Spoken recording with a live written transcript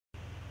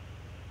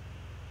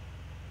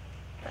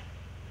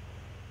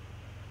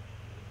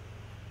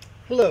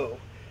Hello,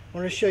 I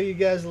want to show you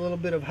guys a little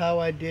bit of how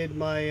I did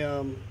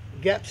my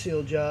gap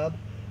seal job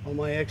on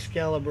my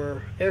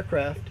Excalibur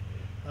aircraft.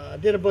 I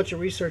did a bunch of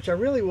research. I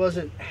really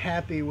wasn't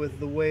happy with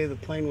the way the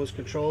plane was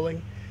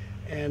controlling,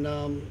 and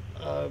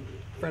a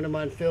friend of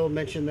mine, Phil,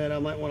 mentioned that I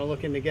might want to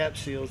look into gap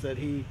seals, that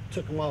he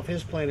took them off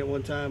his plane at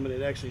one time and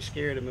it actually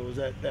scared him. It was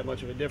that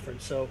much of a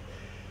difference. So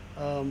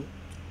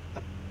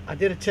I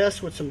did a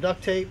test with some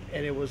duct tape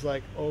and it was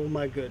like, oh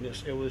my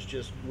goodness, it was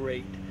just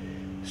great.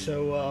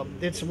 So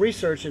did some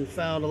research and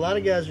found a lot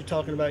of guys are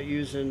talking about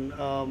using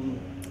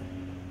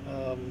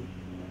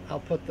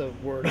I'll put the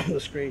word on the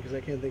screen because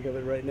I can't think of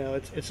it right now.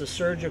 It's a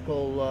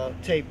surgical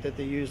tape that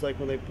they use, like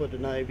when they put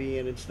an IV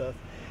in and stuff.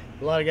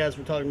 A lot of guys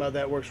were talking about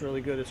that. Works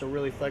really good. It's a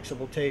really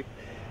flexible tape.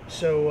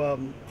 So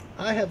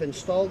I have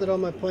installed it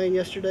on my plane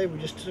yesterday. We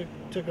just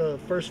took a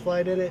first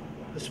flight in it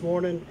this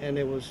morning, and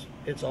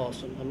it's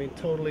awesome. I mean,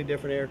 totally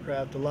different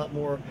aircraft, a lot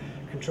more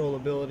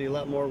controllability, a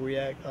lot more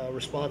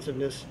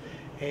responsiveness,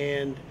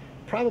 and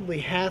probably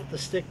half the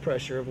stick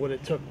pressure of what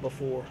it took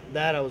before.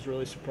 That I was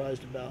really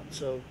surprised about.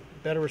 So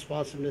better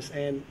responsiveness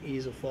and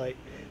ease of flight.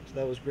 So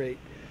that was great.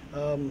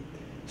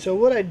 So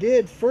what I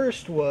did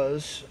first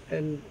was,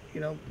 and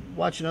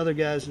watching other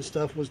guys and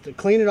stuff, was to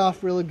clean it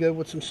off really good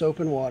with some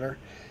soap and water.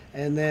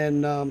 And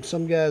then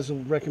some guys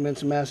will recommend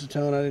some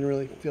acetone. I didn't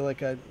really feel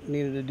like I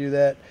needed to do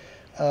that.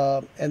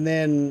 And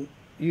then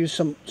use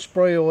some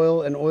spray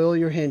oil and oil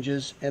your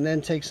hinges, and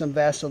then take some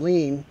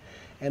Vaseline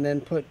and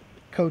then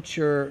coat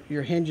your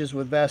hinges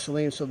with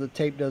Vaseline so the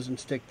tape doesn't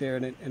stick there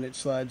and it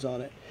slides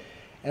on it.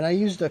 And I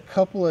used a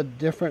couple of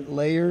different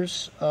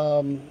layers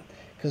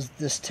because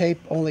this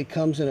tape only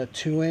comes in a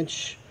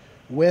 2-inch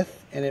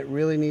width, and it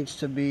really needs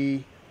to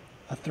be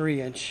a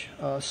 3-inch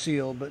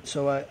seal. But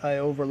so I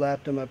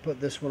overlapped them. I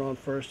put this one on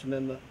first and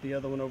then the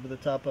other one over the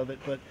top of it.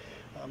 But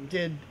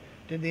did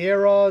the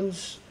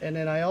air-ons, and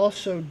then I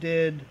also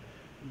did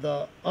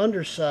the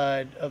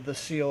underside of the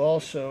seal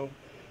also.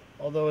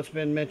 Although it's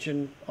been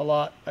mentioned a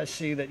lot, I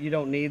see that you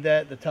don't need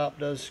that. The top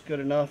does good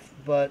enough,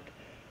 but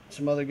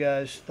some other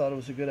guys thought it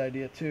was a good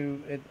idea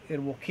too.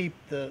 It will keep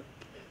the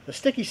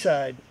sticky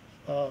side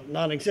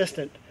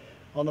non-existent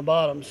on the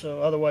bottom,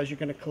 so otherwise you're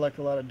going to collect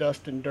a lot of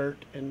dust and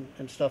dirt and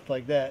stuff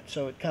like that.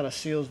 So it kind of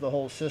seals the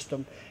whole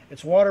system.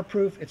 It's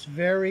waterproof, it's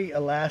very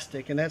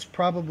elastic, and that's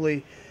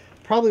probably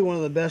one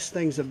of the best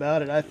things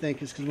about it, I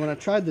think, is because when I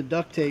tried the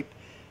duct tape,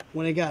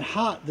 when it got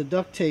hot, the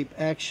duct tape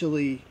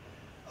actually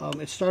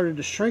it started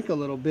to shrink a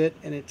little bit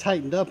and it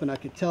tightened up, and I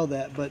could tell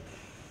that. But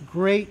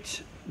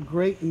great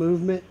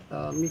movement.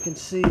 You can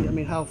see, I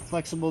mean, how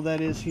flexible that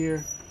is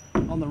here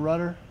on the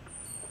rudder.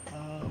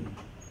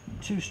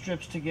 2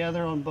 strips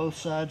together on both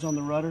sides on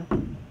the rudder.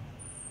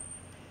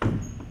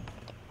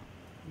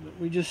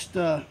 We just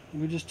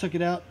took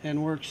it out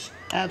and works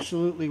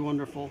absolutely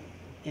wonderful.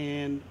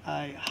 And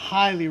I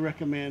highly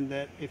recommend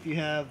that if you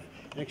have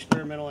an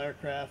experimental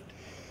aircraft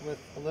with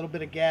a little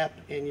bit of gap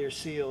in your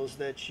seals,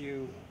 that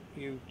you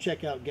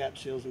check out gap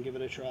seals and give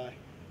it a try.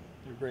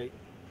 They're great.